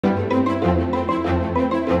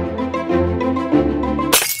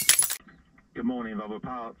Volvo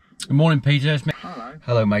Parts. Good morning, Peter. It's me. Hello.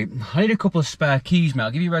 Hello, mate. I need a couple of spare keys, mate.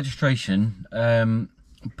 I'll give you registration.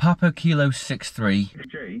 Papa Kilo 63.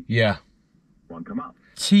 G. Yeah. One come up.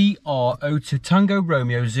 TRO to Tango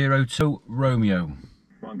Romeo 02 Romeo.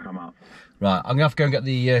 One come up. Right, I'm gonna have to go and get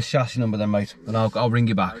the chassis number then, mate, and I'll ring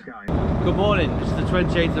you back. Okay. Good morning. It's the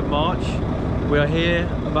 28th of March. We are here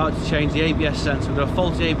about to change the ABS sensor. We've got a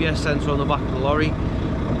faulty ABS sensor on the back of the lorry,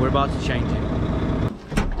 and we're about to change it.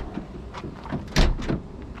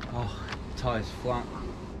 Oh, tyre's flat.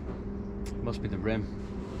 Must be the rim.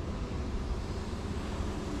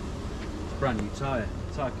 It's a brand new tyre.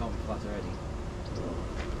 The tyre can't be flat already.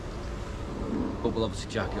 But we'll obviously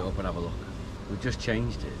jack it up and have a look. We've just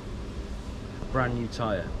changed it. Brand new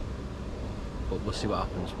tyre. But we'll see what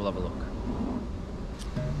happens. We'll have a look.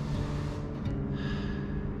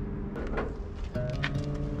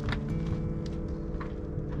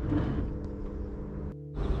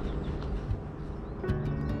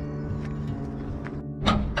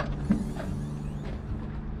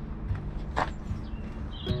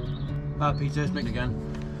 Hi Peter, it's Nick again.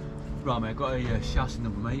 Right mate, I've got a chassis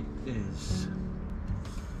number, mate. It is...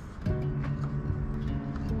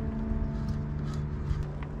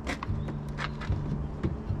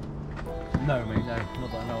 No mate, no,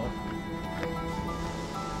 not that I know of.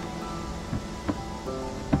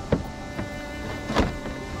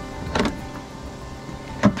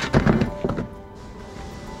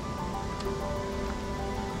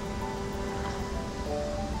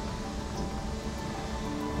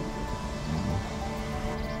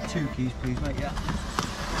 Two keys please mate, yeah.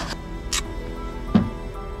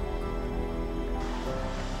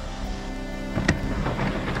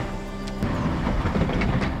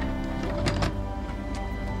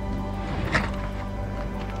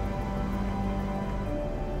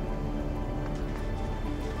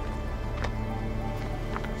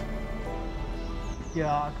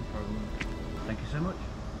 Yeah, I can program them. Thank you so much.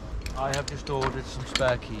 I have just ordered some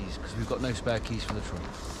spare keys because we've got no spare keys for the trunk.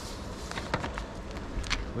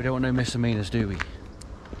 We don't want no misdemeanors, do we?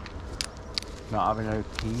 Not having no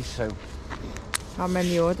keys, so... How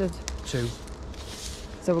many you ordered? 2.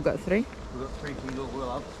 So we've got 3? We've got 3 keys, we'll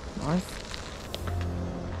have. Nice.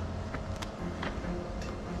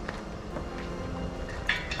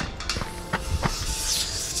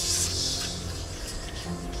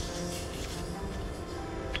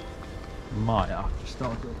 Might have to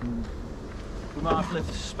start it up and we might have to lift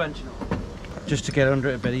the suspension up just to get under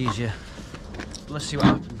it a bit easier. But let's see what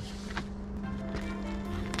happens.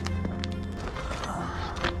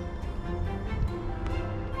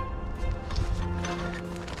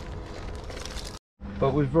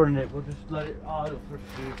 But we've run it, we'll just let it idle for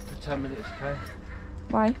 10 minutes, okay?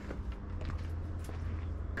 Why?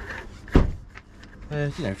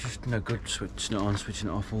 You know, just no good switching it on, switching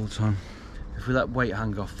it off all the time. If we let weight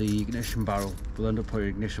hang off the ignition barrel, we'll end up putting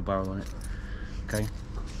an ignition barrel on it. Okay?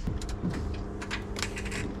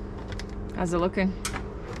 How's it looking?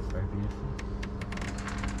 Very beautiful.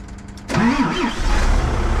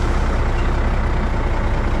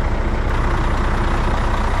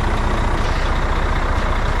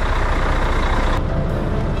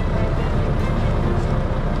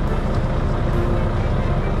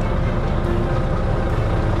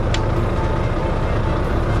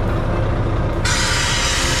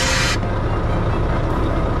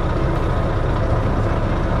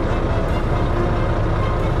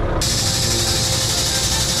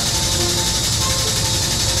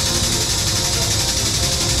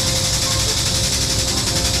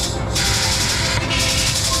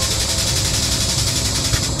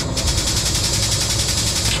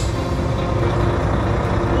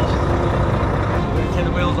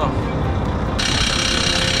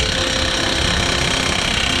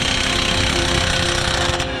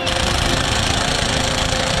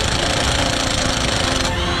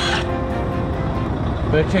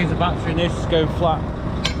 Better change the battery in this, it's going flat.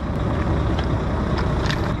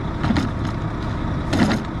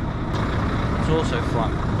 It's also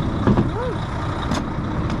flat.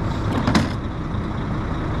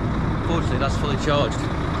 Fortunately, that's fully charged.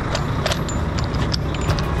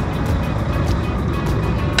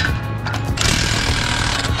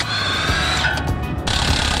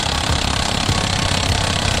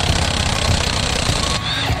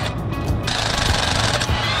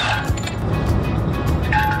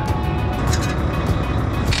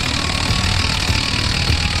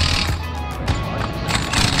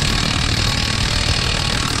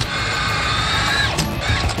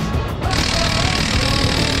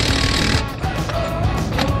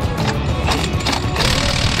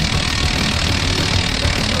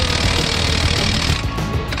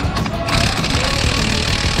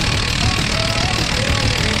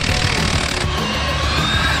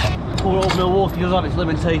 Well, Milwaukee does have its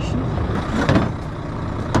limitations.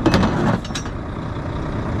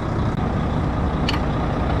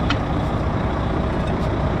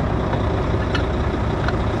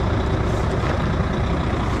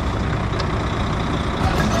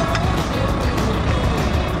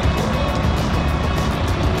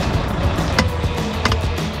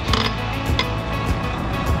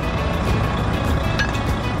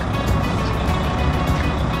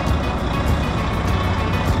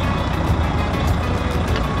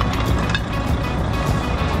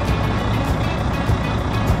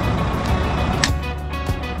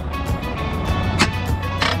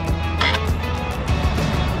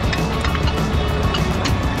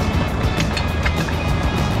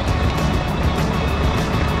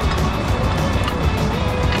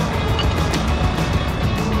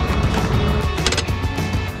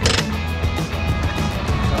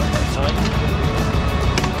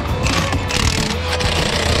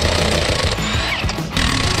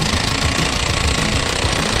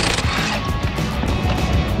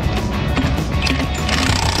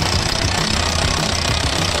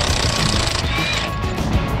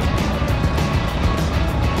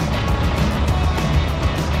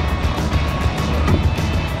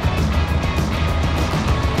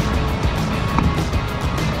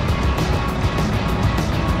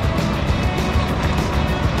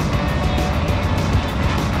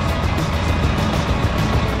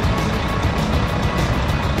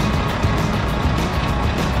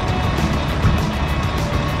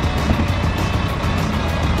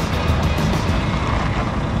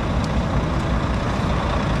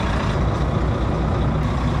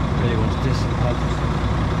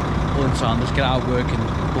 On, let's get out working,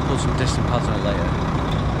 we'll put some distant pads on it later.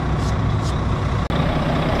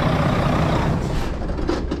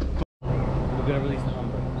 We're going to release the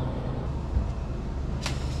handbrake.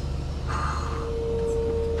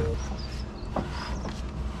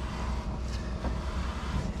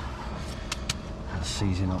 That's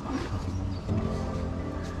seizing up.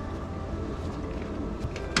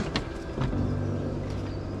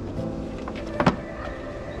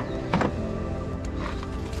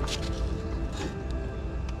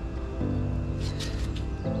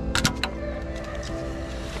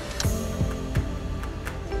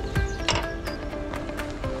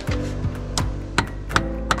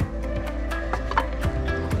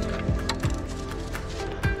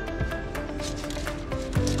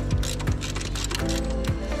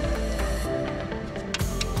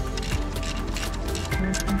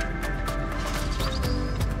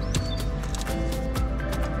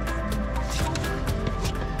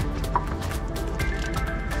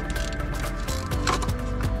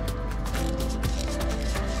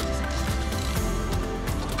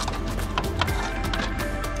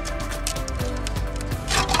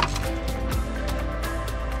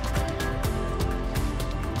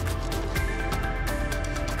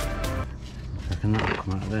 And that'll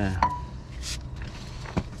come out of there.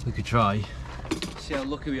 We could try. See how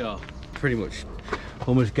lucky we are. Pretty much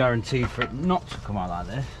almost guaranteed for it not to come out like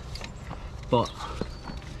this. But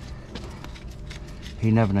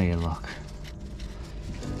you never know your luck.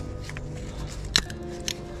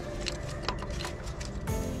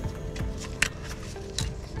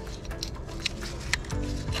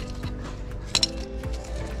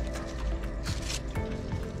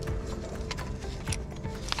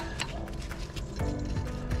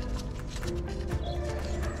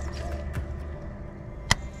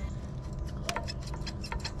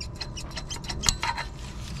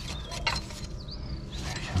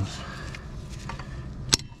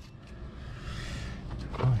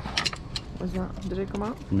 Was that? Did it come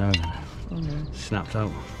out? No, no. Oh no. Snapped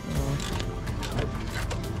out. Oh.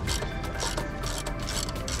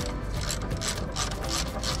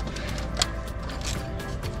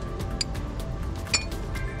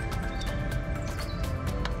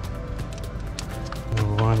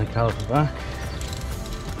 We'll wind the caliper back.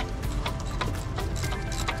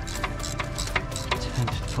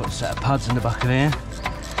 Just put a set of pads in the back of here.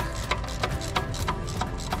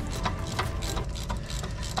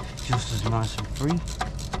 Just as nice and free.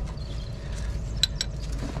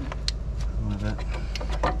 Like that.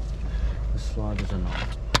 The sliders are not.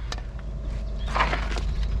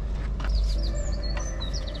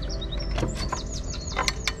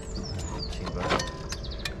 Too bad.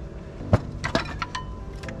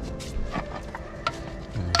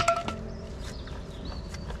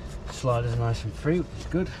 Sliders are nice and free, which is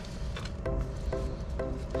good.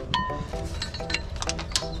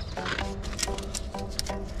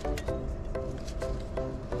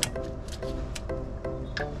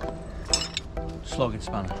 Slogging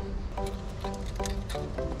spanner.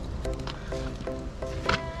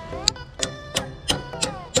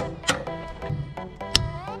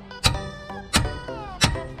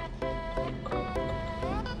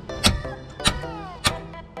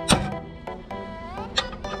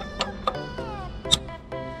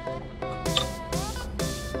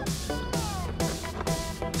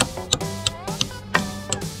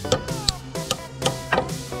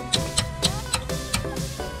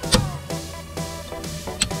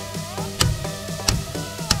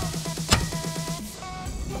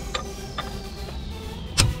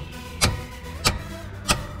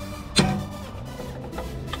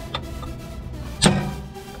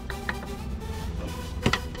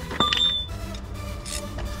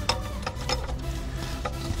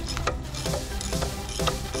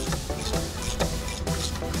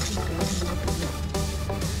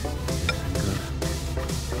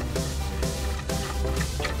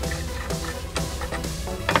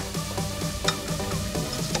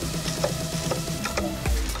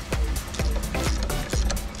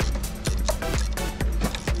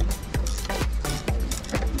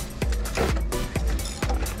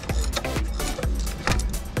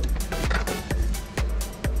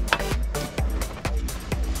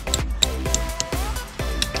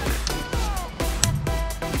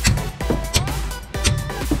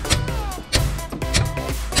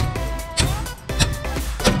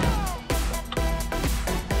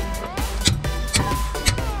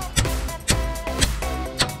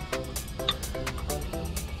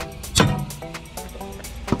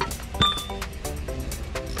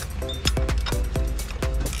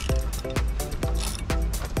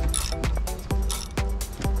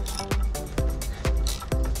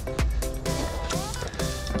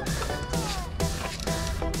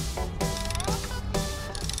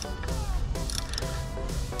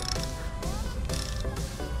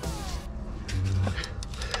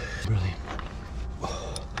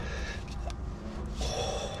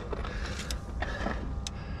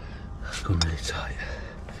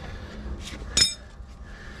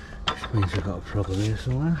 Means we've got a problem here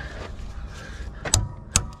somewhere.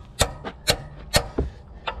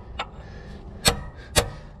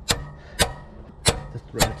 The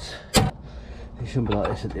threads. They shouldn't be like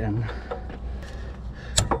this at the end.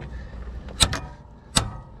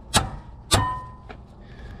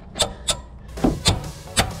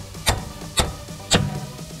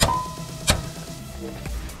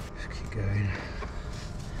 Just keep going.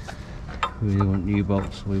 We really want new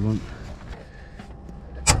bolts, we want.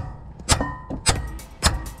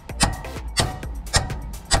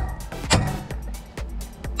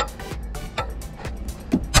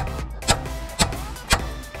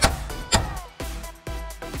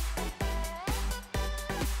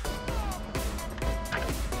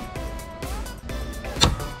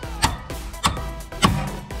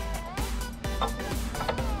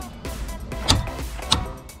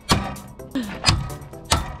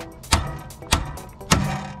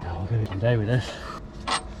 Day with this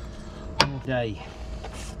all day.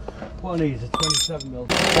 What I need is a 27mm.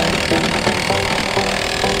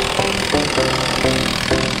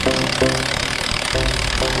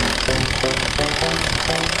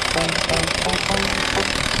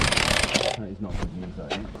 That is not good news,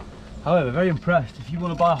 that is. However, very impressed. If you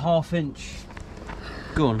want to buy a 1/2 inch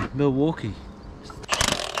gun, Milwaukee.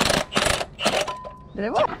 Did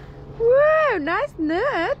it work? Whoa, nice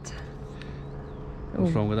nut.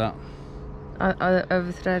 What's wrong with that?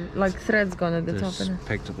 Over thread, like thread's gone at the top. Just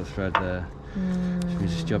picked up the thread there. Which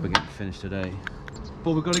means this job will get finished today.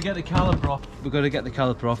 But we've got to get the caliper off. We've got to get the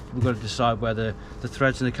caliper off. We've got to decide whether the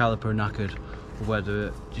threads in the caliper are knackered or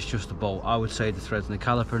whether it's just the bolt. I would say the threads in the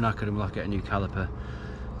caliper are knackered and we'll have to get a new caliper.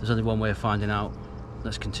 There's only one way of finding out.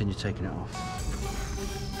 Let's continue taking it off.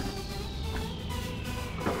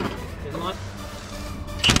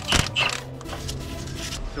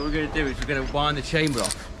 So what we're going to do is we're going to wind the chamber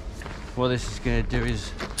off. What this is going to do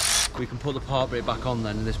is we can put the part brake back on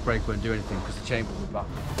then, and this brake won't do anything because the chamber will be back.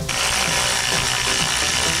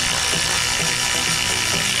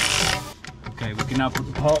 Okay, we can now put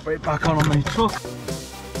the part brake back on the truck.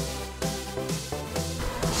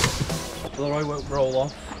 The lorry won't roll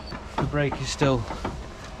off. The brake is still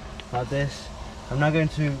like this. I'm now going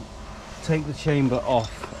to take the chamber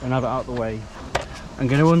off and have it out of the way. I'm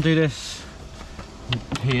going to undo this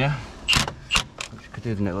here. Could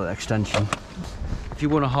do the little extension. If you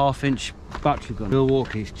want a 1/2 inch battery gun,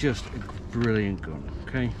 Milwaukee is just a brilliant gun.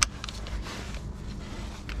 Okay.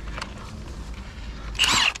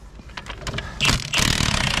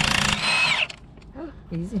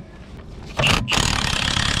 Easy.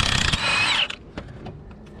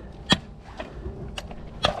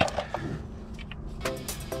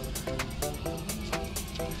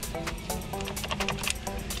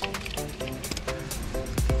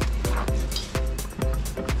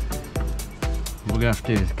 What we're going to have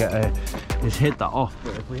to do is hit that off,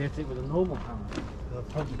 but if we hit it with a normal hammer, we'll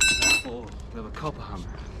probably or we have a copper hammer.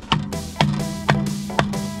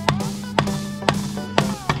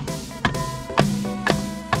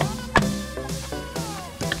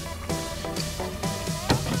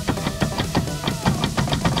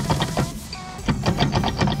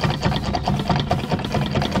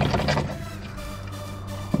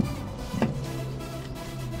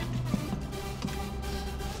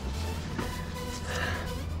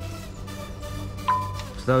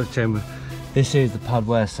 So that was chamber. This is the pad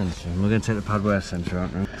wear sensor, and we're going to take the pad wear sensor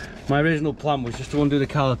out now. My original plan was just to undo the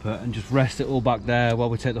caliper and just rest it all back there while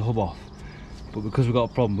we take the hub off. But because we've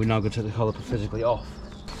got a problem, we're now going to take the caliper physically off.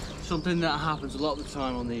 Something that happens a lot of the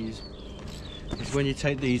time on these is when you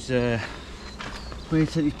take these pad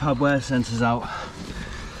wear sensors out,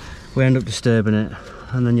 we end up disturbing it,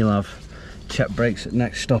 and then you'll have check brakes at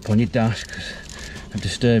next stop on your dash because I've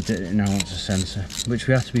disturbed it and it now wants a sensor, which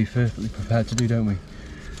we have to be perfectly prepared to do, don't we?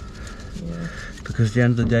 Yeah. Because at the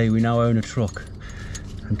end of the day we now own a truck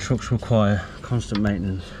and trucks require constant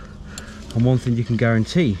maintenance, and one thing you can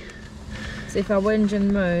guarantee. So if our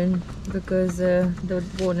engine moan because the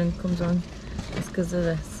warning comes on, it's because of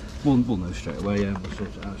this. We'll know straight away, yeah, we'll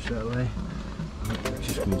sort it out straight away. It's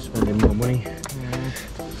just going to be spending more money. Yeah.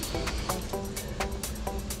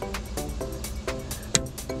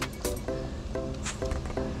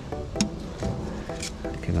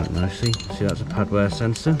 Looking out nicely. See, that's a pad wear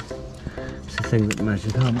sensor. It's the thing that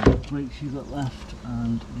measures how many brakes you've got left,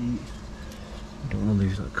 and the, I don't want to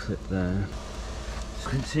lose that clip there. So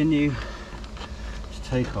continue to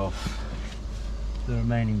take off the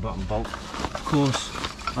remaining bottom bolt. Of course,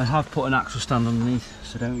 I have put an axle stand underneath,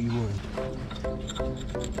 so don't you worry.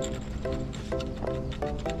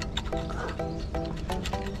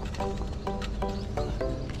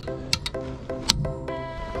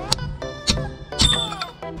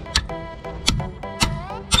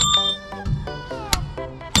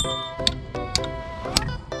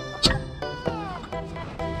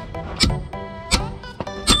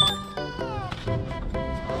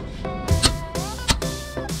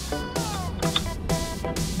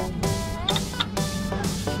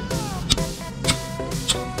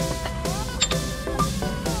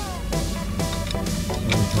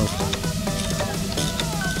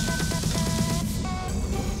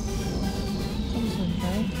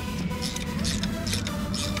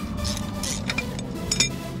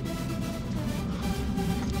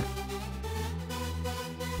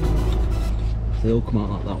 If they all come out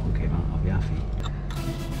like that one came out, I'll be happy.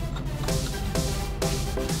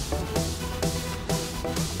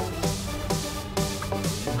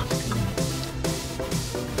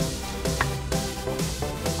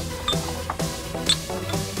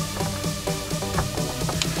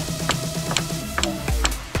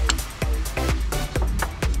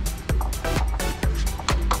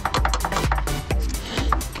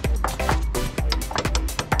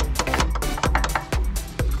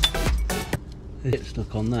 It's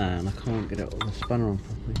stuck on there and I can't get it with the spanner on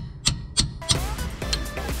properly.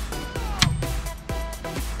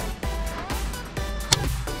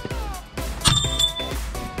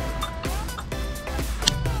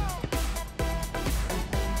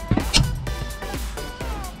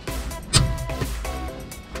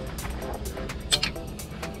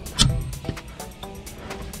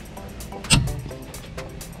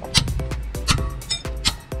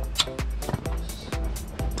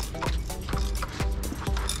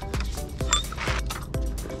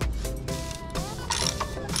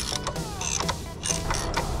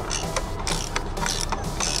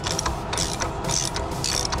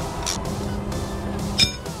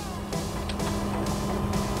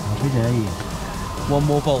 Day. One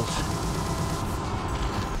more bolt.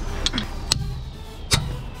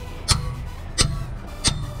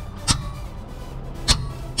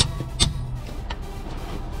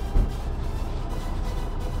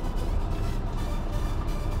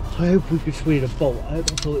 I hope we could squeeze a bolt. I hope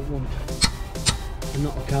that's all it wants and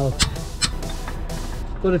not a caliper.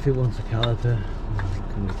 But if it wants a caliper, what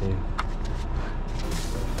can we do?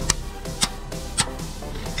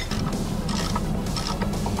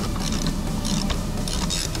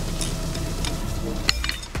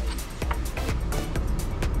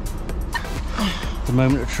 The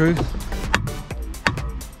moment of truth.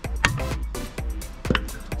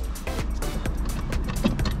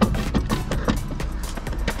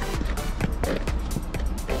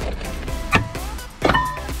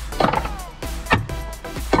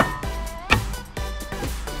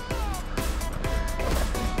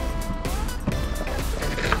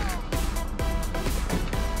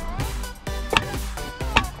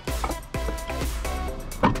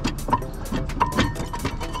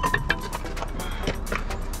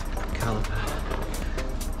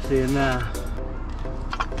 See in there.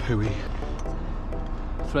 Pooey.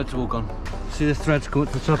 Threads are all gone. See the threads go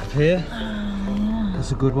at the top of here? Yeah.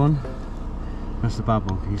 That's a good one. That's the bad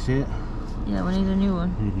one. Can you see it? Yeah, we need a new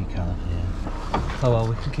one. We need a new caliper, yeah. Oh well,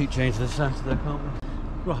 we can keep changing the centre there, can't we?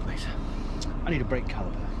 Right, mate. I need a brake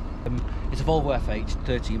caliper. It's a Volvo FH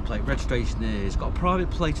 13 plate. Registration is got a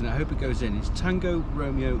private plate and I hope it goes in. It's Tango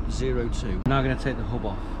Romeo 02. I'm now going to take the hub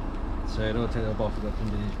off. So in order to take the hub off, we've got to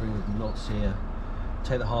undo these ring of nuts here.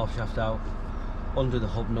 Take the half shaft out, undo the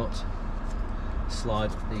hub nut, slide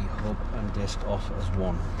the hub and disc off as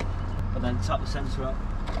one, and then tap the sensor up.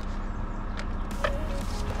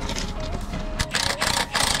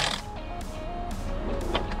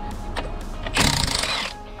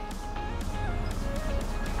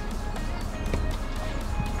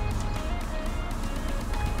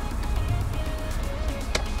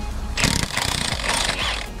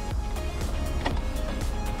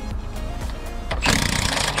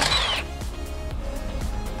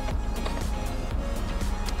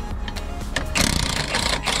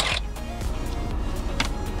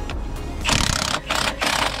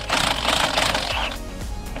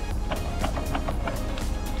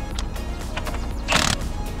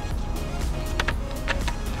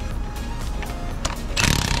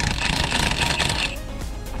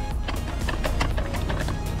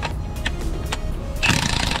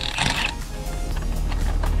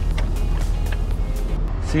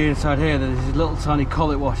 See inside here, there's these little tiny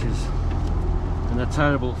collet washers and they're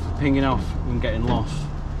terrible for pinging off and getting lost.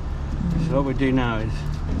 So what we do now is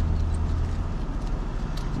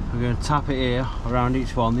we're going to tap it here around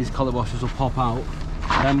each one. These collet washers will pop out,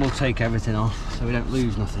 then we'll take everything off so we don't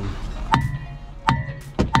lose nothing.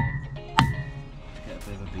 Get a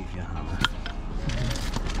bit of a beefier hammer.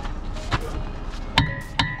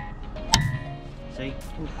 See?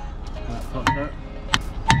 That popped out.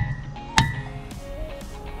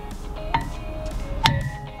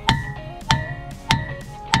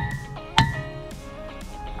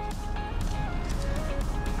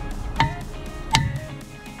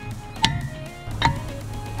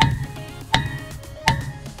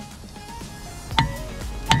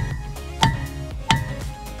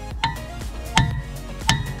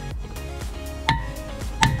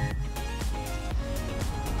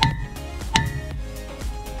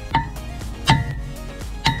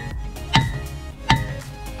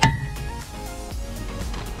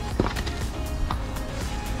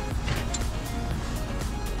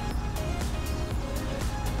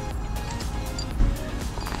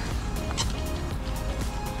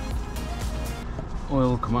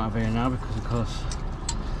 oil will come out of here now because of course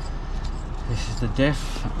this is the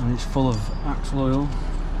diff and it's full of axle oil.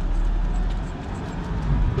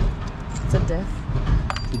 It's a diff.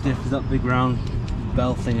 The diff is that big round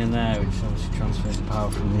bell thing in there which obviously transfers the power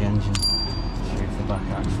from the engine through the back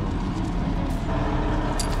axle.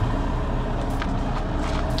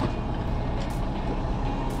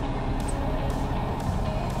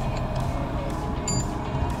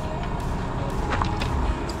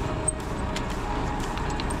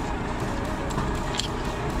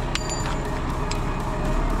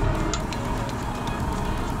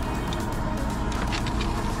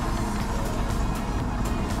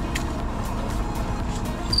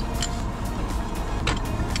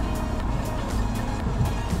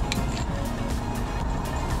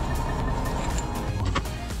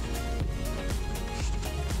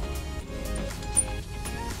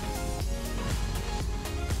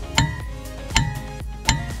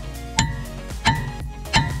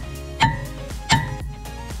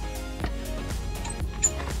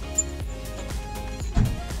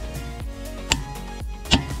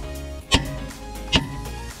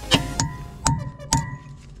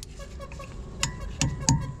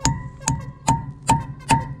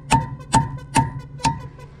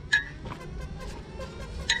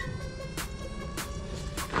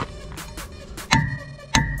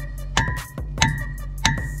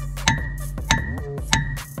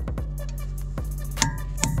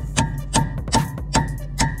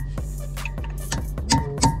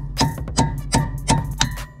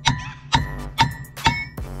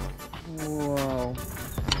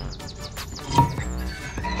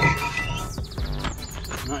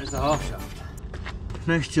 That is the half shaft.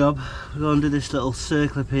 Next job, we're going to do this little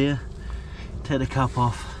circlip here, take the cap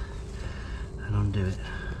off and undo it.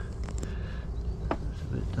 It's a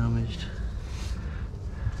bit damaged.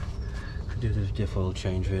 Could do the diff oil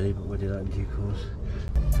change really, but we'll do that in due course.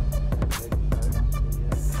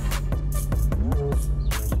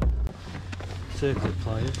 Circlip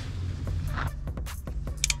pliers.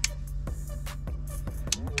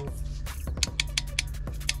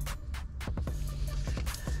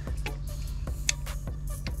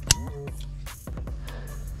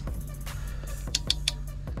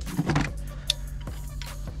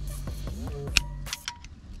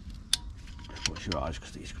 Watch your eyes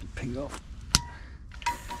because these can ping off.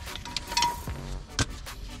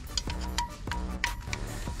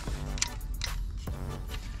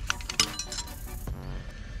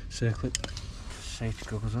 Circlip, safety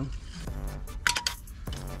goggles on.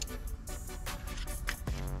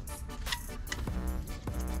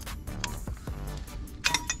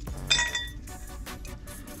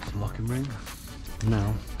 Locking ring.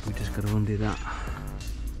 Now we just got to undo that.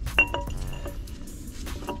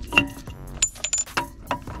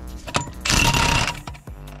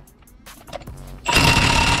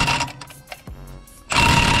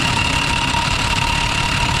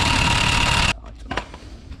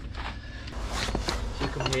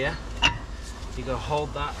 Here, you got to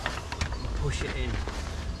hold that and push it in.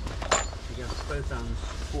 You got both hands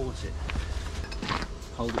support it.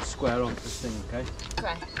 Hold it square onto this thing, okay?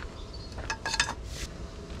 Okay.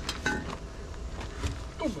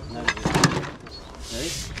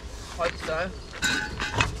 Ready? Hope so.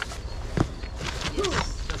 Yes,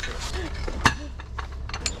 that's it.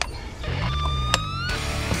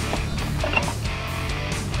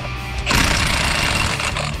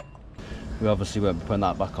 We obviously won't be putting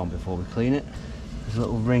that back on before we clean it. There's a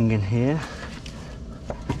little ring in here.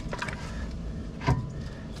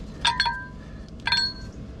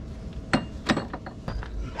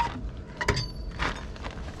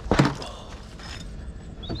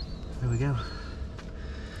 There we go.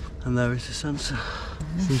 And there is the sensor.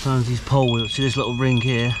 Sometimes these pole wheels, see this little ring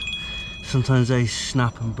here, sometimes they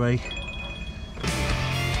snap and break.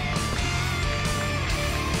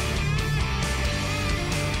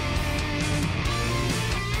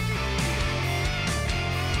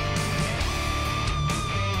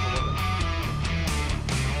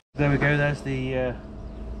 There we go, there's the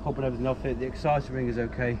hub and everything off it. The exciter ring is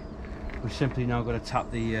okay. We've simply now got to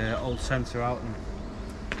tap the old sensor out and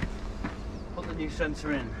put the new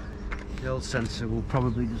sensor in. The old sensor will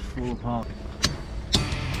probably just fall apart.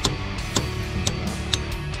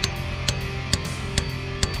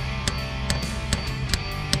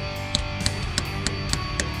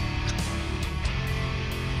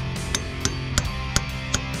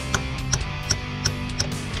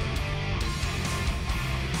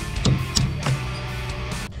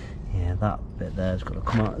 That bit there's got to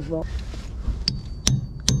come out as well.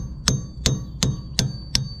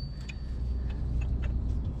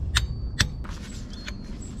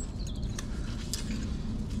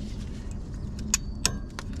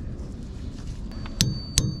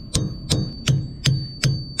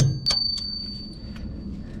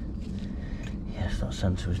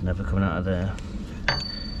 sensor is never coming out of there.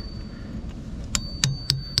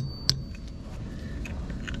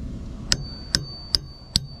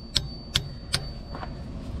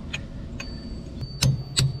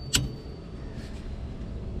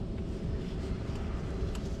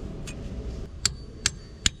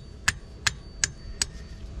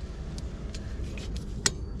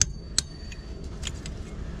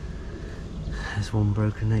 There's one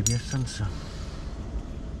broken ABS sensor.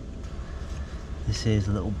 This is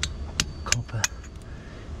a little copper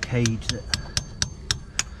cage that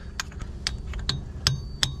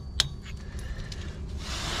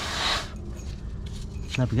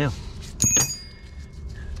there we go.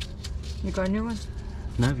 You got a new one?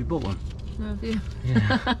 No, have you bought one? No, have you?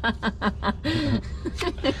 Yeah.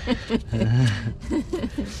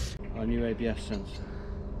 Our new ABS sensor.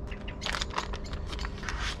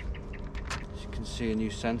 As you can see, a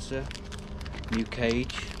new sensor, new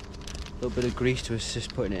cage, a little bit of grease to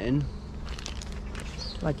assist putting it in.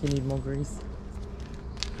 Like you need more grease.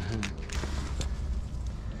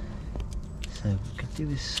 So we could do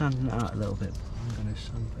with sanding it out a little bit. I'm going to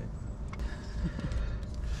sandpaper.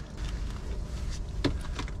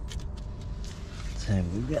 So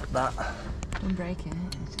we get that. Don't break it.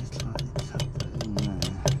 Just like tap it in there.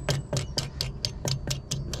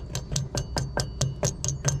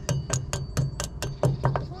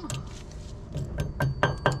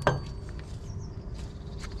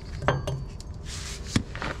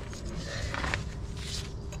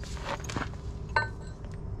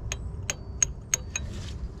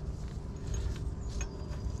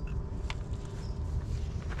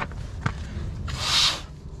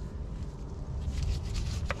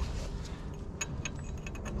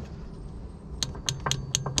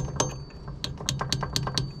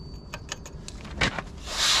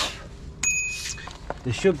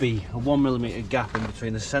 There should be a 1mm gap in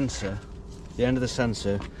between the sensor, the end of the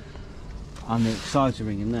sensor, and the exciter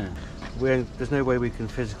ring in there. There's no way we can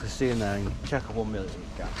physically see in there and check a 1mm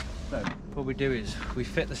gap. So what we do is we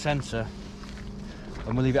fit the sensor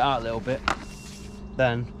and we'll leave it out a little bit.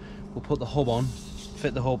 Then we'll put the hub on,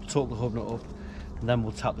 fit the hub, torque the hub nut up, and then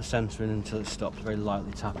we'll tap the sensor in until it stops. Very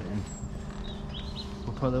lightly tap it in.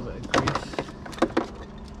 We'll put a little bit of grease.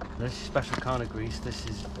 This is a special kind of grease. This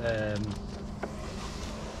is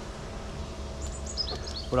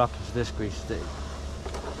what happens to this grease is that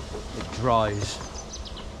it dries,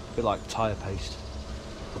 a bit like tyre paste.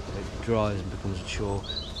 It dries and becomes a chalk.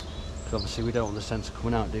 Because obviously we don't want the sensor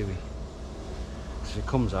coming out, do we? Because if it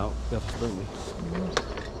comes out, we have to, don't we?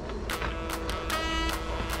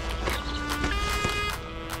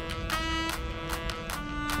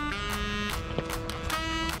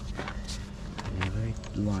 Yeah, very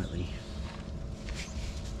lightly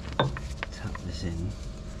tap this in.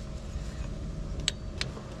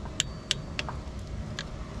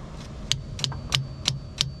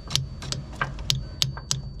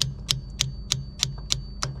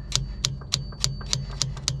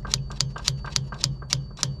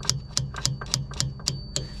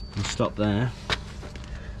 Stop there.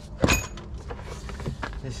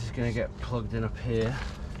 This is going to get plugged in up here.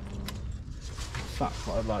 In fact,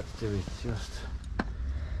 what I'd like to do is just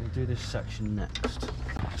we'll do this section next.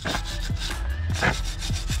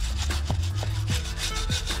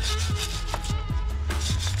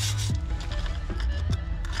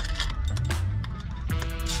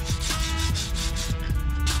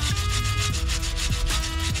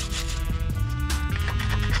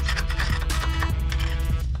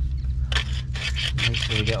 Make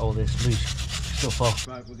sure we get all this loose stuff off.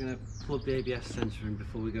 Right, we're going to plug the ABS sensor in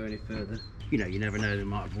before we go any further. You know, you never know, they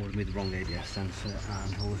might have ordered me the wrong ABS sensor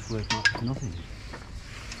and all this work out for nothing.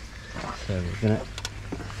 So we're going to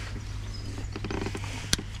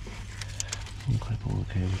unclip all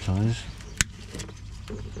the cable ties.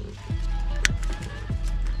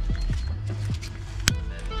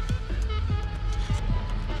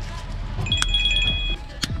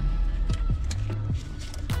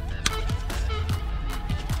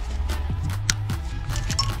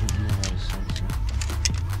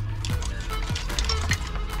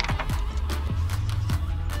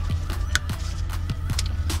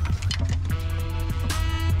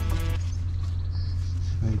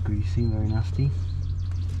 Greasy, very nasty.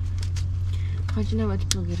 How do you know where to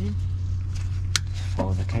plug it in?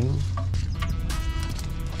 Follow the cable.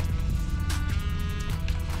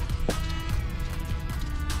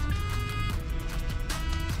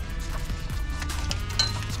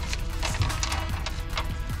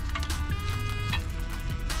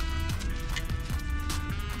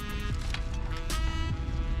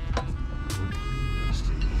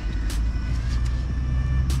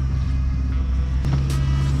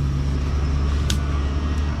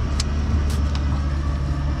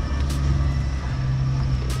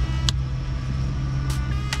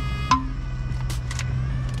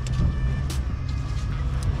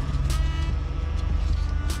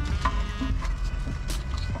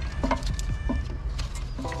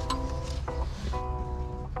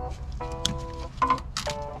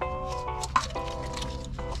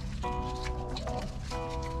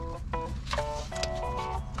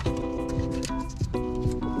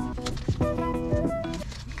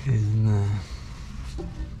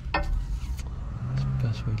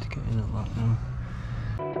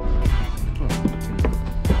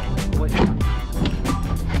 Wait.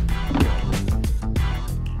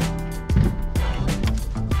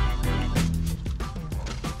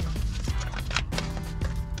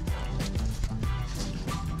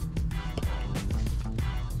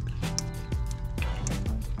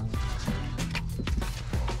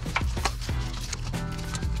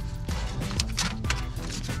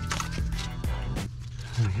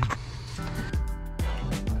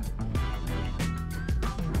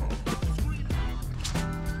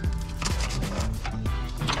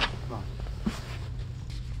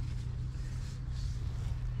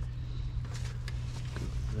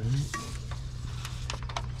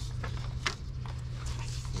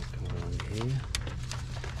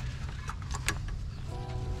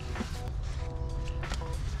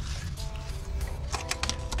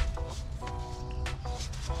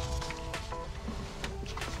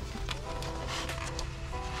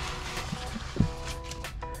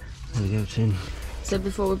 There we go, it's in. So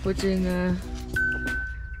before we're putting the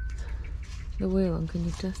wheel on, can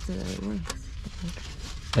you test it at once?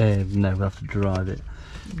 No, we'll have to drive it.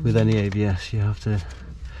 With any ABS, you have to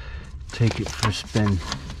take it for a spin.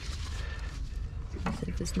 So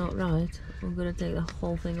if it's not right, we're going to take the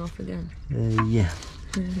whole thing off again. Yeah.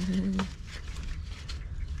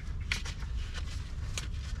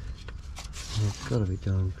 It's got to be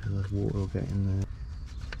done because the water will get in there.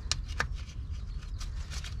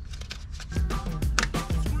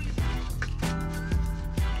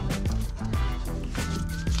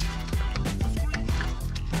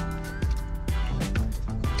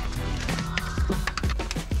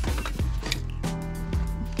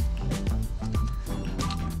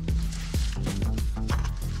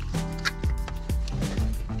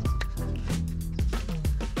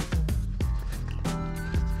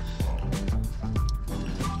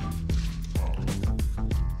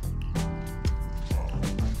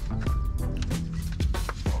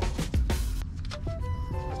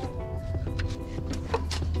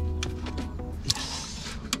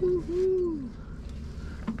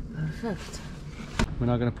 Perfect. We're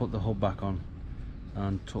now going to put the hub back on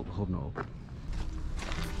and tuck the hub nut up.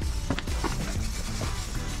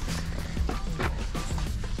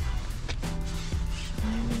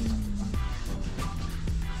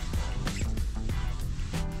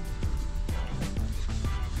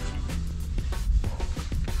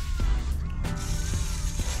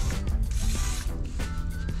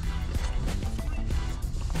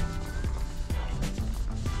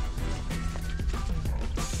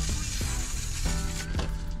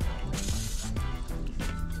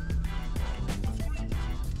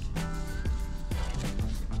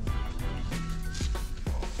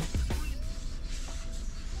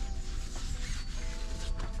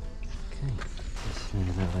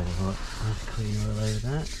 Clean all over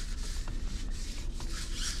that.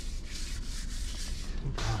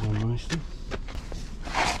 That one nicely.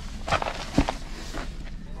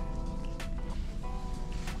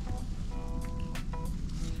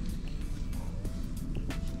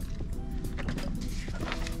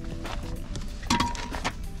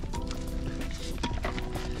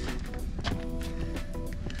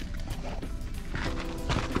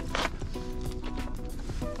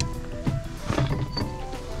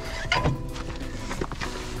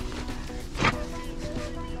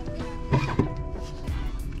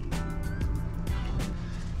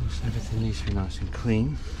 Everything needs to be nice and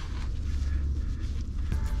clean.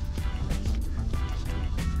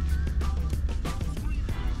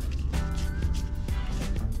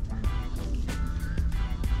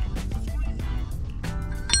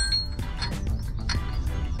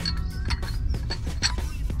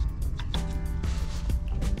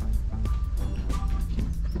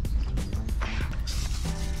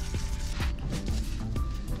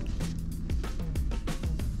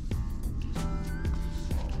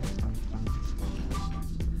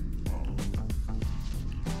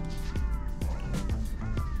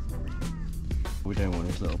 We don't want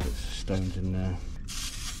these little bits of stones in there.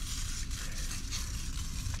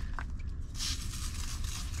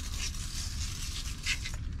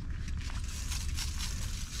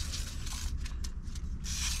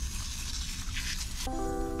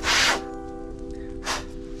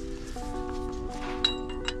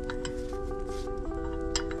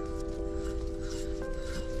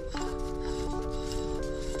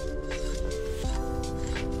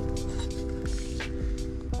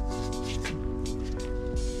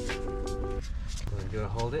 You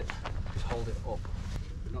want to hold it? Just hold it up,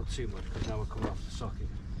 but not too much because now we're coming off the socket.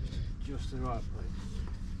 Just the right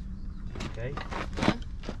place. Okay?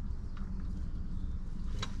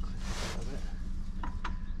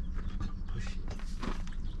 Push it.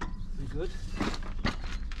 good.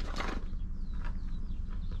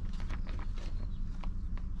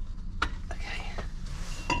 Okay,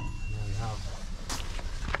 and there we have.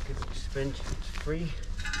 Give it a spin, it's free.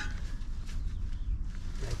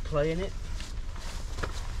 No play in it.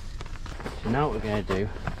 So now what we're going to do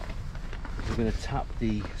is we're going to tap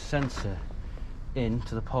the sensor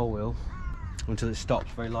into the pole wheel until it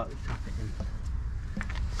stops. Very lightly tap it in.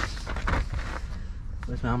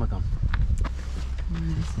 Where's my hammer gone?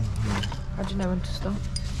 How do you know when to stop?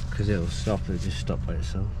 Because it'll stop, it'll just stop by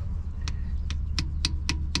itself.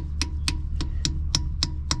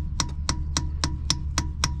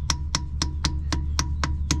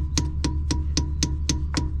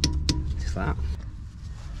 Just that.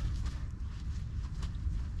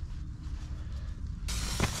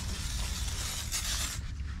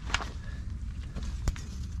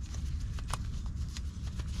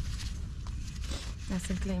 Nice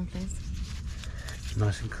and clean, please.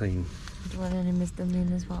 Nice and clean. I don't want any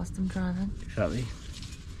misdemeanors whilst I'm driving. Exactly.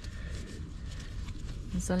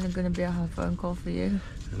 It's only going to be a phone call for you.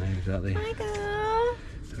 I know, exactly. Hi, girl.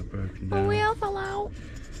 Got broken My down. wheel fell out.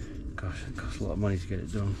 Gosh, it costs a lot of money to get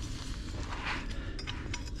it done.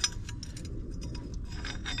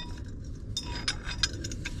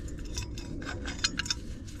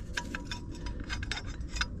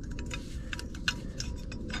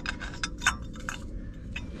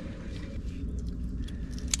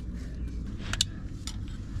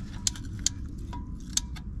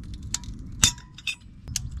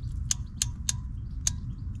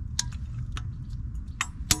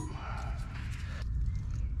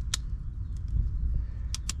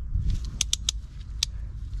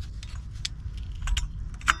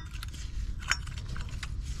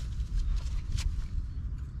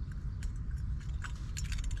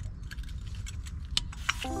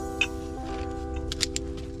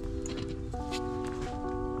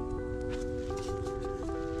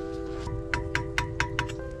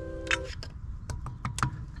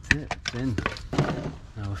 That's it, it's in.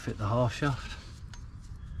 Now we'll fit the half shaft.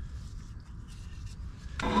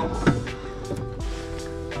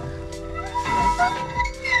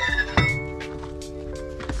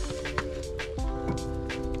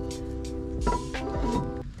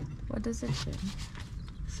 What does it do?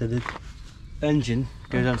 So the engine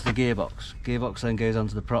goes onto the gearbox. Gearbox then goes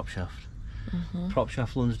onto the prop shaft. Prop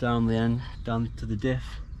shaft runs down the end, down to the diff.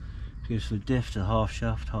 Goes from the diff to the half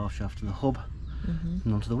shaft to the hub,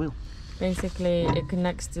 and onto the wheel. Basically, it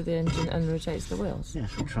connects to the engine and rotates the wheels. Yeah,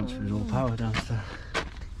 so it transfers all power down to.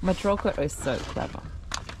 My Troker is so clever.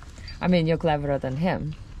 I mean, you're cleverer than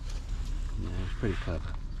him, Yeah, it's pretty clever.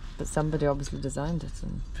 but somebody obviously designed it.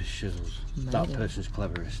 And For shizzles. That Maybe. person's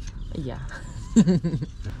cleverest. yeah.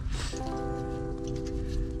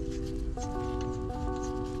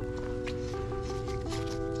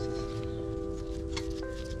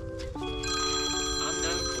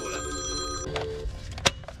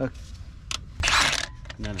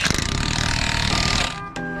 No, no.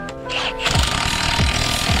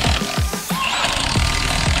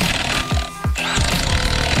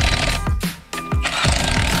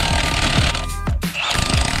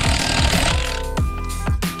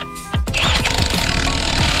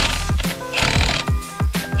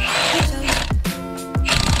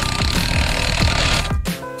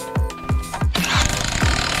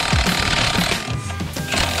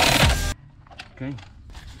 Okay.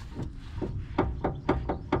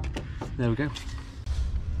 There we go.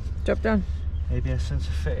 Job done. ABS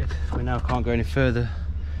sensor fitted. We now can't go any further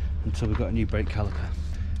until we've got a new brake caliper.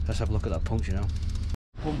 Let's have a look at that puncture now.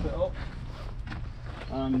 Pump it up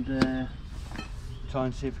and try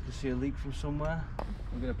and see if we can see a leak from somewhere.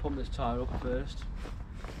 I'm going to pump this tyre up first,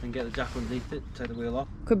 then get the jack underneath it, take the wheel off.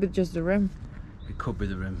 Could be just the rim. It could be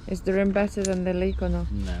the rim. Is the rim better than the leak or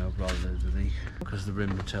not? No, I'd rather there's the leak because the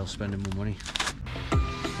rim entails spending more money.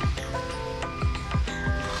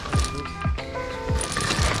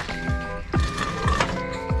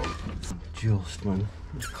 Just, man,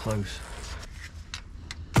 it's close.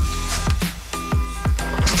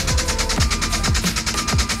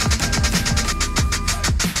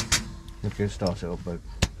 If you start it up, bud.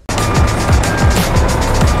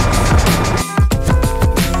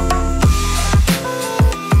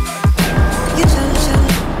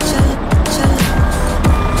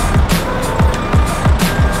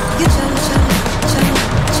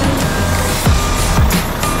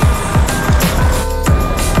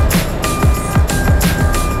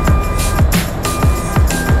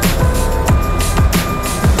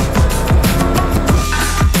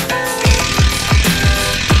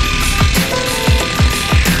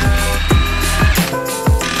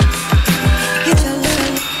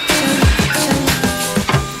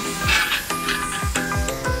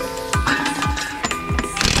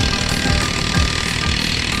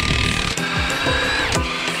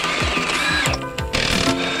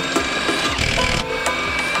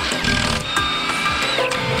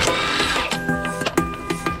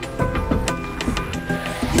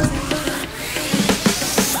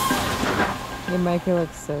 make it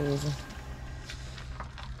look so easy.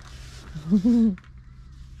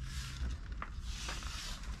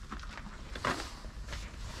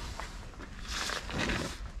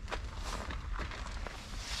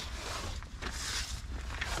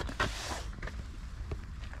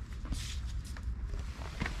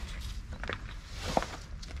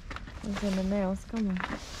 There's in the nails, come on.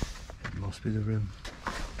 It must be the rim.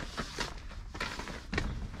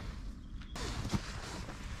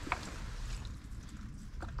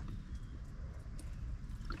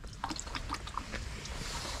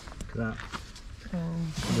 Look at that. Oh,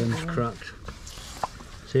 The rim's cracked.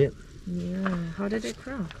 See it? yeah. How did it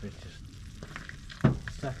crack? It's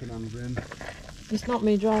just second hand rim. It's not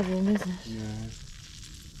me driving, is it? No.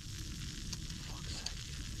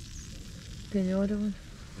 Can you order one?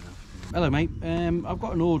 Hello mate, I've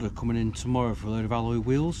got an order coming in tomorrow for a load of alloy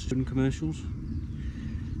wheels and commercials.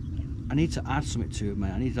 I need to add something to it,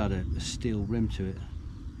 mate. I need to add a steel rim to it.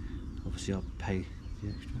 Obviously I'll pay the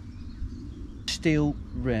extra. Steel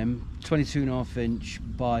rim, 22.5 inch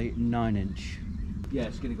by 9 inch. Yeah,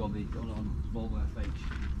 it's going to go on the Volvo FH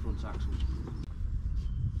front axle.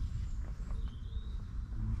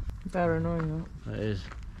 Very annoying, that. It is.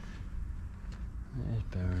 It is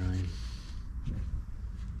very annoying.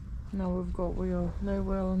 Now we've got wheel, no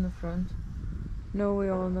wheel on the front, no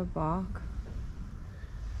wheel on the back.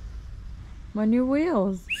 My new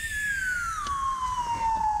wheels!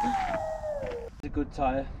 It's a good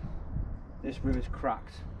tyre. This rim is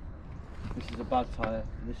cracked. This is a bad tyre,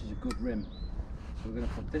 and this is a good rim. So we're going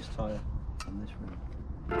to put this tyre on this rim.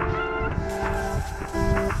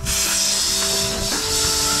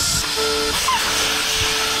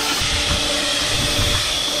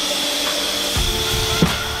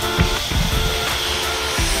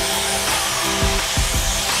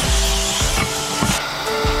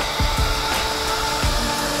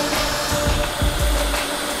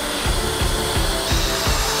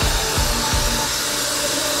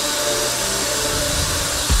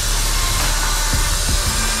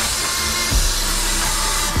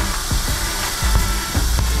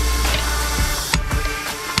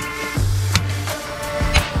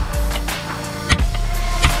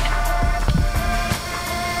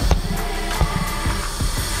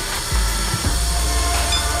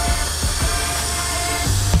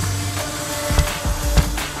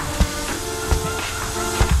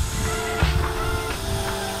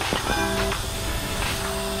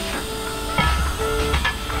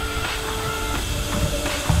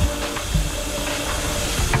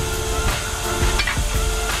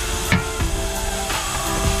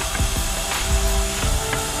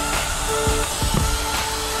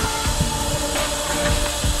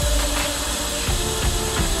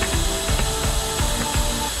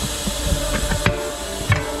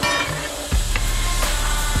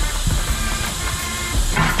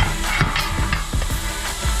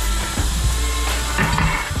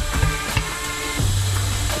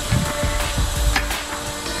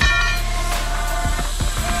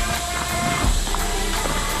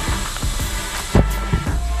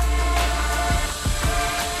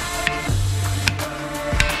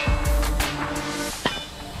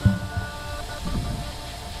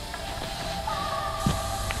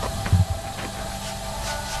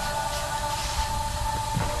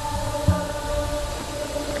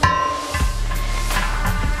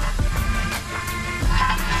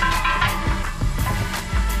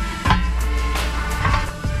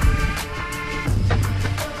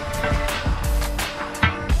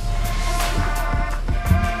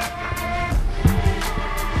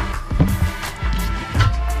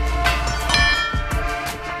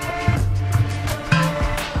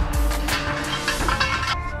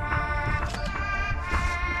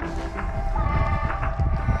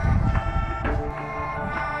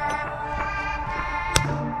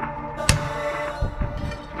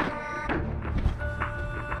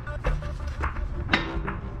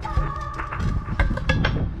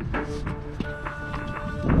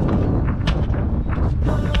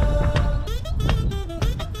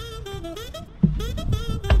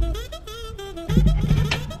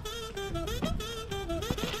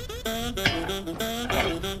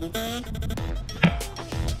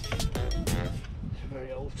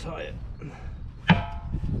 tyre.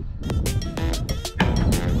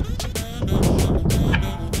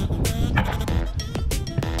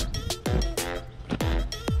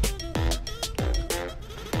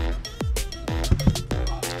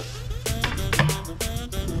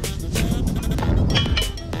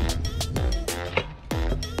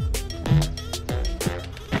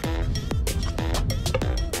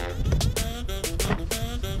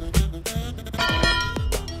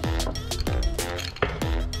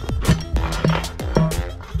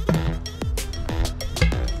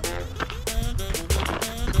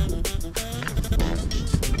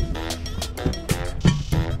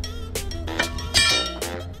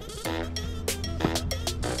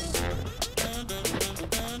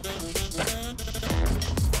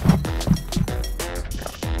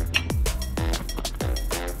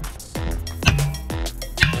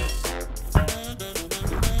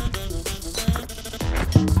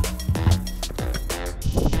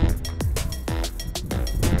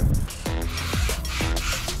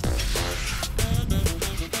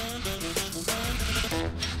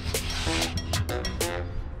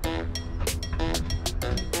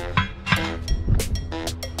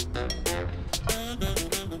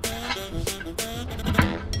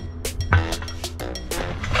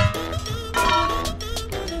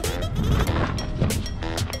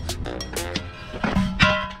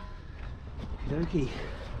 Okey-dokey.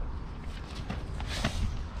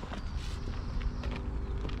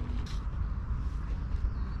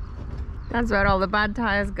 That's where all the bad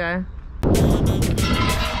tyres go.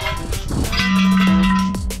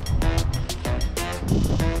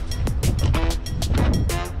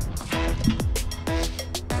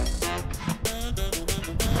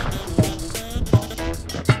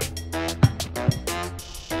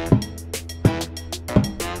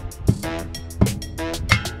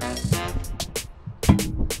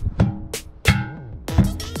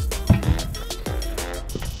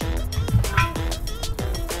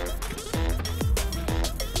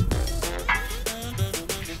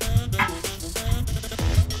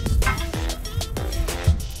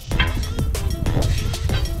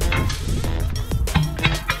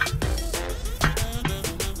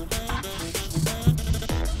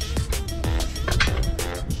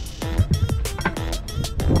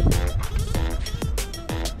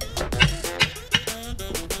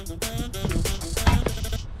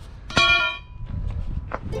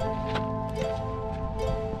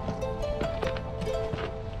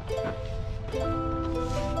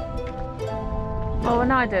 Well,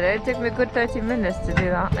 when I did it took me a good 30 minutes to do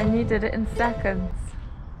that, and you did it in seconds.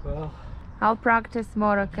 Well, I'll practice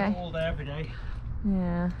more, okay? all day, every day.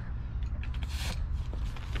 Yeah.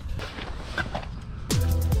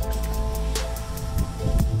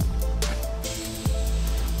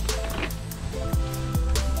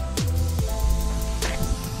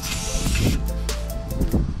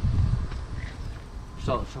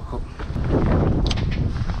 Start the truck up.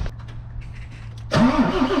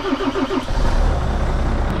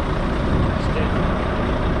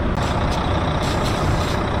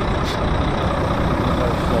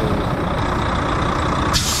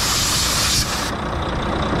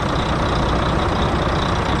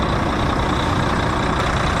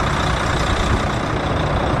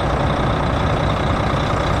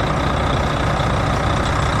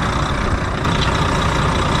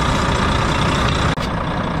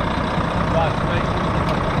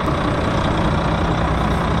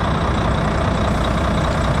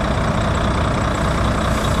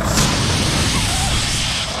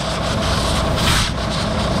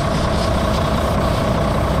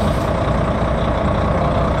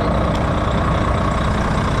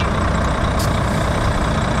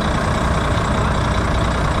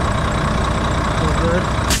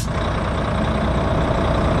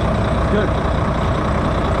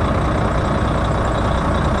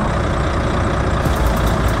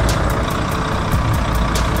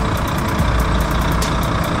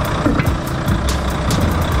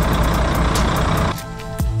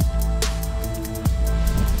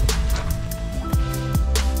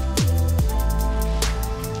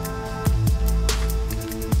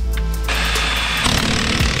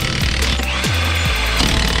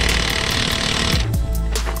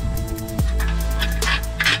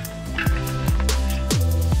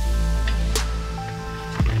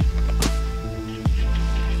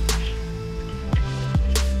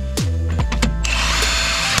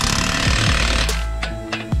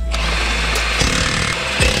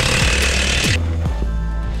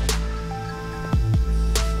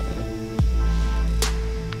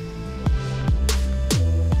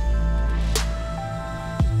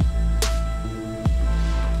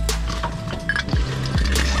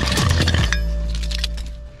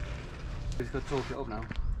 Just got to torque it up now.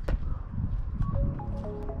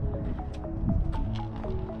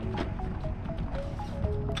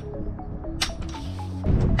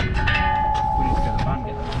 We need to get the van,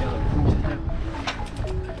 get that together.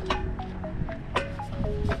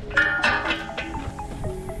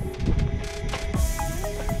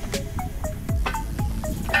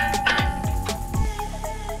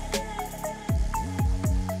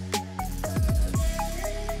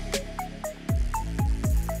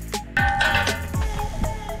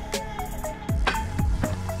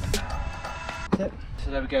 So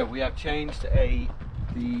there we go, we have changed the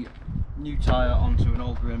new tyre onto an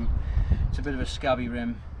old rim. It's a bit of a scabby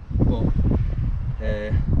rim, but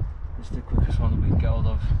it's the quickest one that we can get hold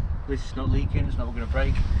of. At least it's not leaking, it's not going to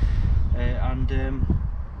break.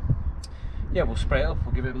 Yeah, we'll spray it up,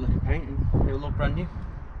 we'll give it a lick of paint and it'll look brand new.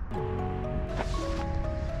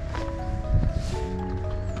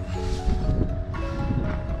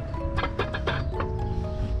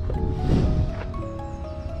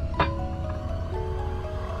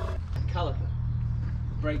 Calliper,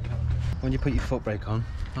 brake caliper. When you put your foot brake on,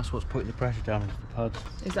 that's what's putting the pressure down into the pads.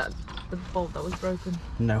 Is that the bolt that was broken?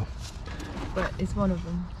 No. But it's one of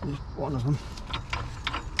them. It's one of them.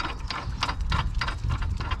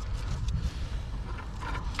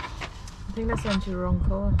 I think they sent you the wrong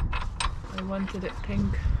colour. I wanted it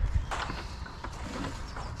pink.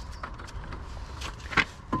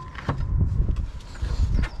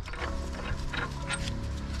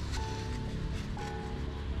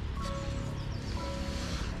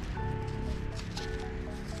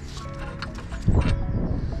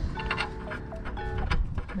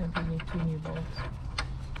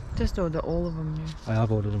 Just order all of them new. I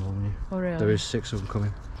have ordered them all new. Oh really? There is 6 of them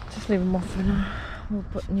coming. Just leave them off for now. We'll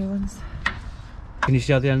put new ones. Can you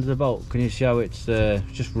see at the end of the bolt? Can you see how it's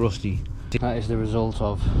just rusty? That is the result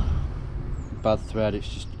of bad thread. It's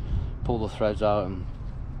just pull the threads out, and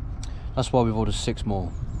that's why we've ordered 6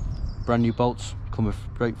 more. Brand new bolts coming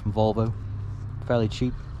straight from Volvo, fairly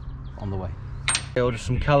cheap, on the way. I ordered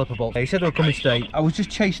some caliper bolts. He said they were coming today. I was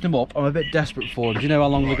just chasing them up. I'm a bit desperate for them. Do you know how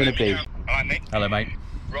long they're going to be? Hi, Nick. Hello, mate.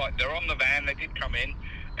 Right, they're on the van. They did come in,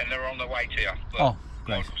 and they're on the way to you. Look, Oh,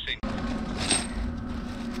 great.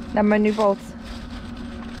 They're my new bolts.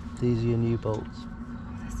 These are your new bolts.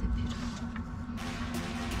 That's so beautiful.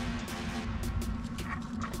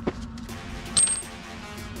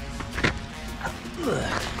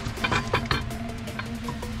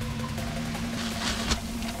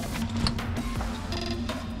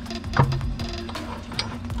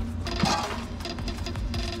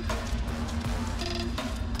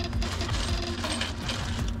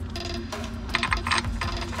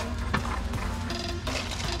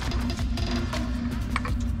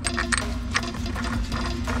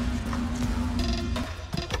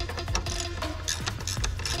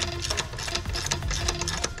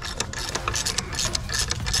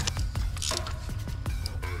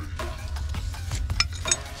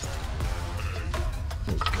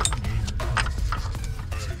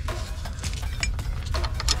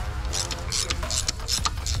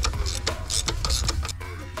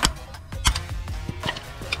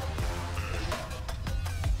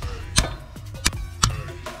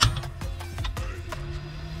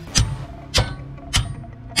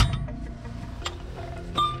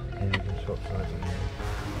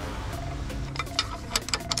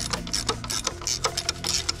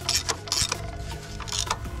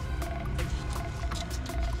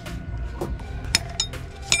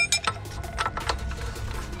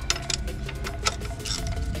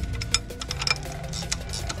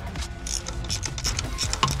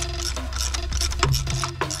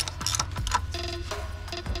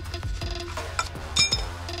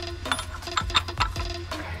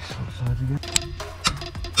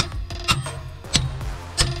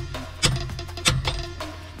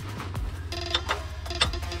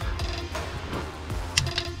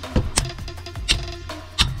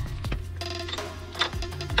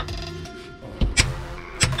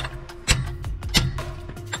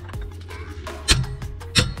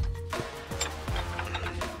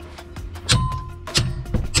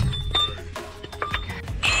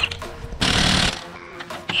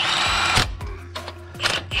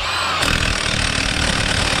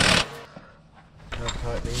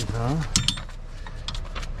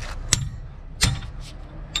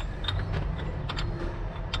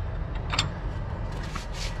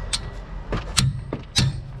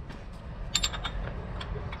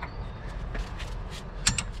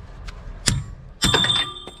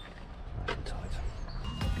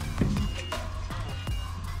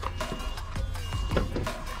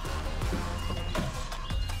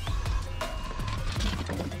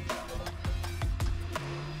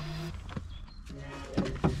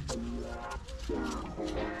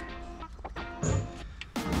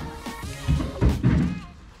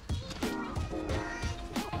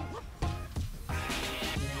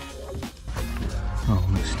 Oh,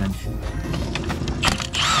 an extension.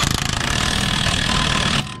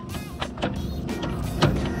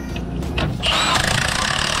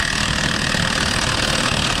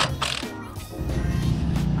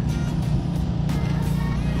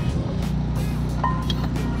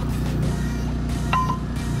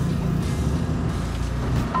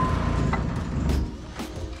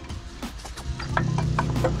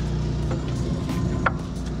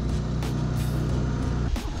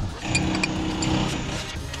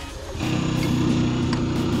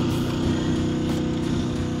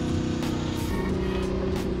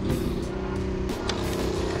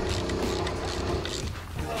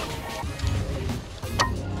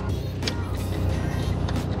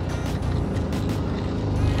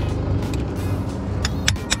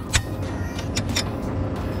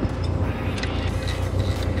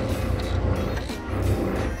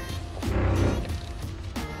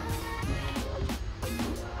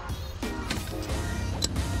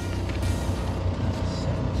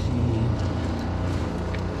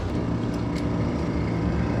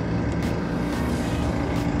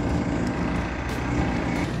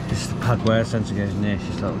 Pad wear sensor goes near, it's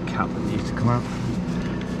just a little cap that needs to come out.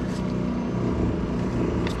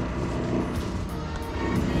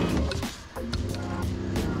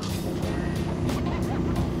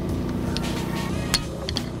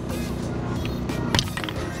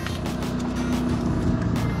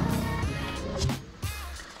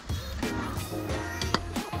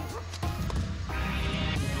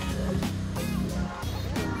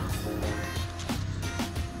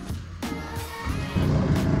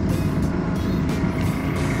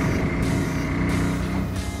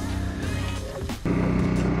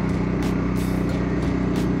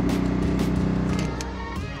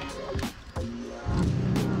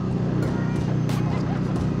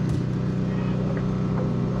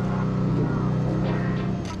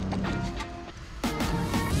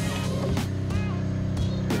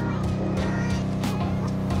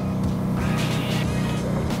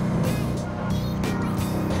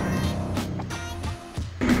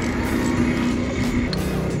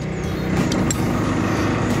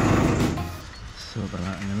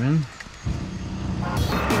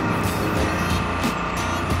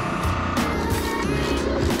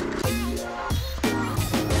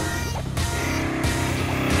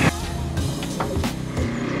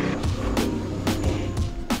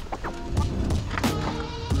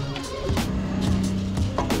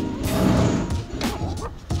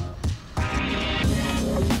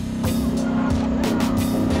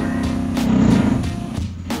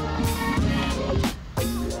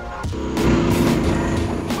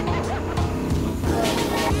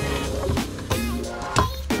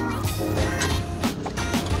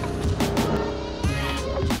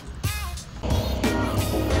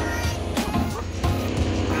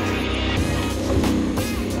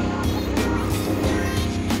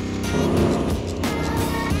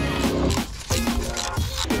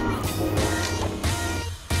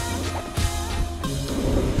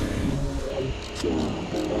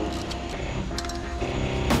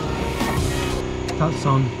 That's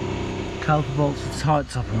on. Caliper bolts for tight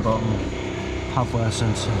top and bottom. Half wear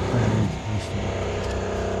sensor.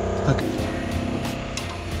 Okay.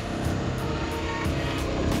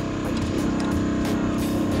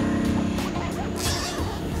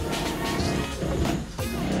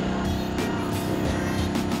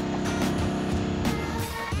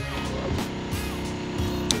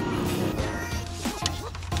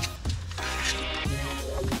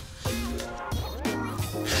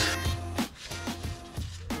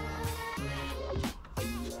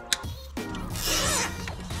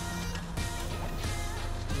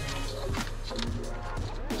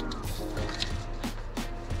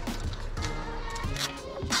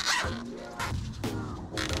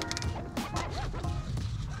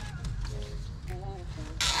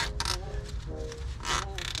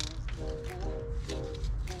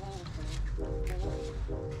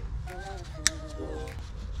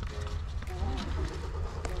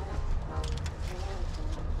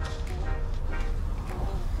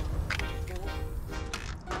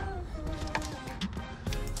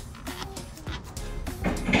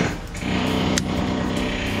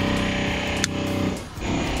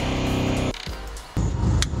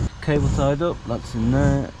 Cable tied up, that's in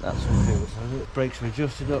there, that's when the cable tied up. Brakes are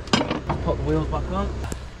adjusted up, pop the wheels back on.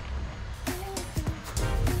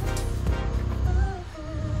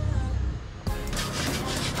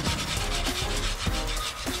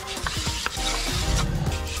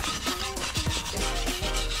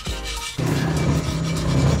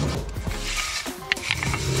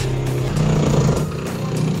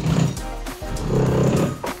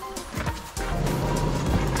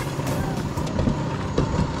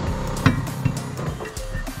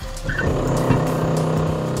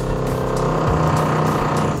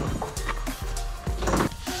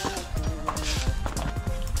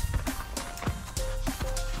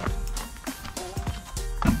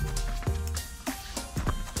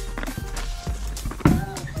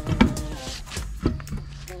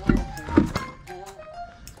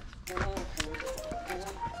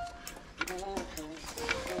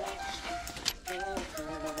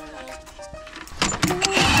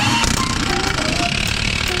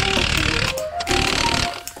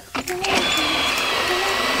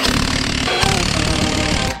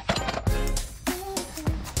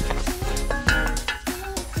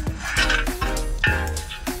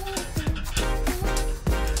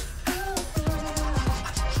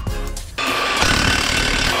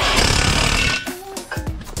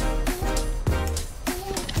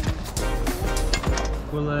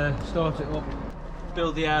 We'll start it up,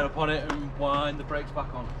 build the air up on it and wind the brakes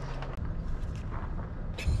back on.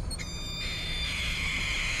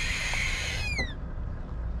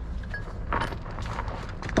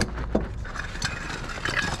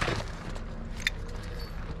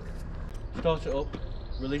 Start it up,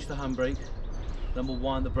 release the handbrake, then we'll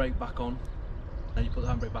wind the brake back on, then you put the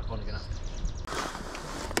handbrake back on again after.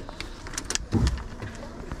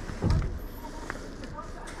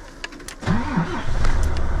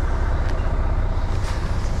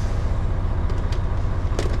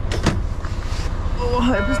 Oh, I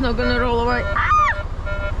hope it's not gonna roll away. Ah!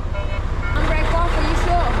 Handbrake off, are you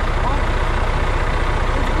sure?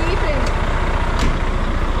 It's beeping.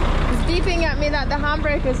 It's beeping at me that the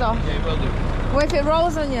handbrake is off. Yeah, it will do. What if it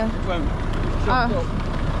rolls on you? It won't.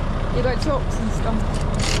 Oh, you got chocks and stuff.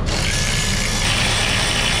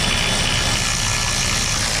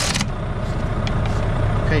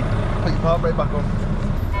 Okay, put your park brake back on.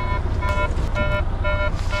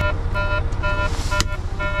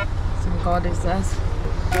 Some God is this.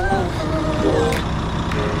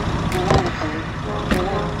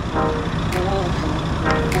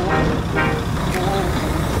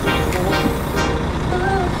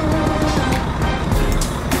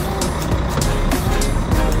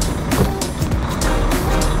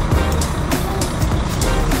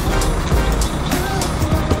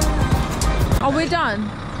 Are we done?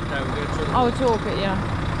 No, we're going to talk. Oh, talk it, yeah.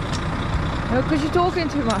 No, because you're talking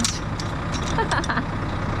too much.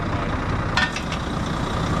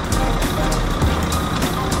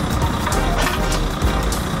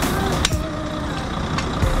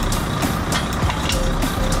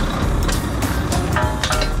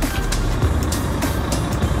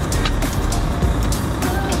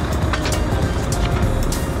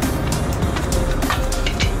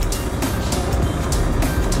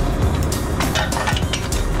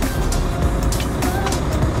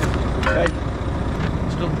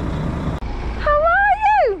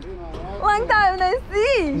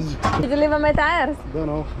 Did you leave on my tires? Don't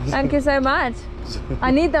know. Thank you so much.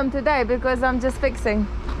 I need them today because I'm just fixing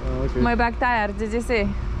Okay. my back tire. Did you see?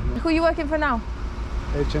 Who are you working for now?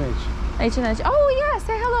 H&H. H&H. Oh yeah,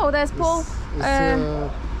 say hello. There's Paul.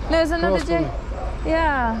 There's another J.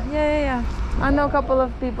 Yeah. I know a couple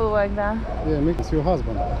of people work there. Yeah, Mick is your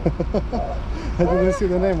husband. I didn't see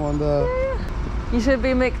the name on the... You should be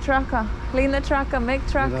Mick Troker. Lina Troker, Mick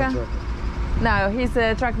Troker. No, he's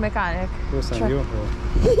a truck mechanic. Who's on you?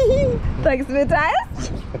 Thanks for the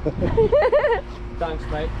test. Thanks,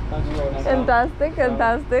 mate. Thanks for going. Fantastic,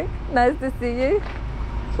 fantastic. Nice to see you.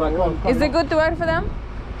 Is it good to work for them?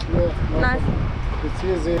 Yeah. Nice. It's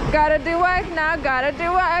easy. Gotta do work now, gotta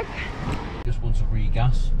do work. Just want to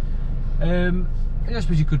regas. I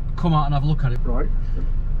suppose you could come out and have a look at it. Right.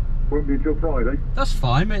 Won't be until Friday. That's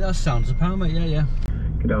fine, mate. That sounds a pound, mate. Yeah.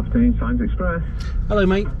 Good afternoon, Signs Express. Hello,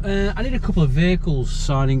 mate. I need a couple of vehicles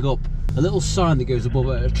signing up. A little sign that goes above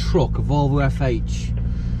a truck, a Volvo FH,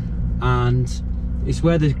 and it's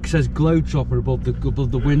where it says Globetrotter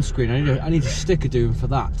above the windscreen. I need a sticker doing for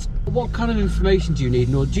that. What kind of information do you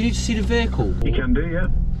need? Or do you need to see the vehicle? You can do, yeah.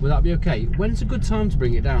 Will that be okay? When's a good time to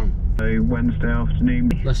bring it down? Wednesday afternoon.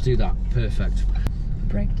 Let's do that. Perfect.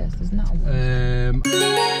 Brake test is not one.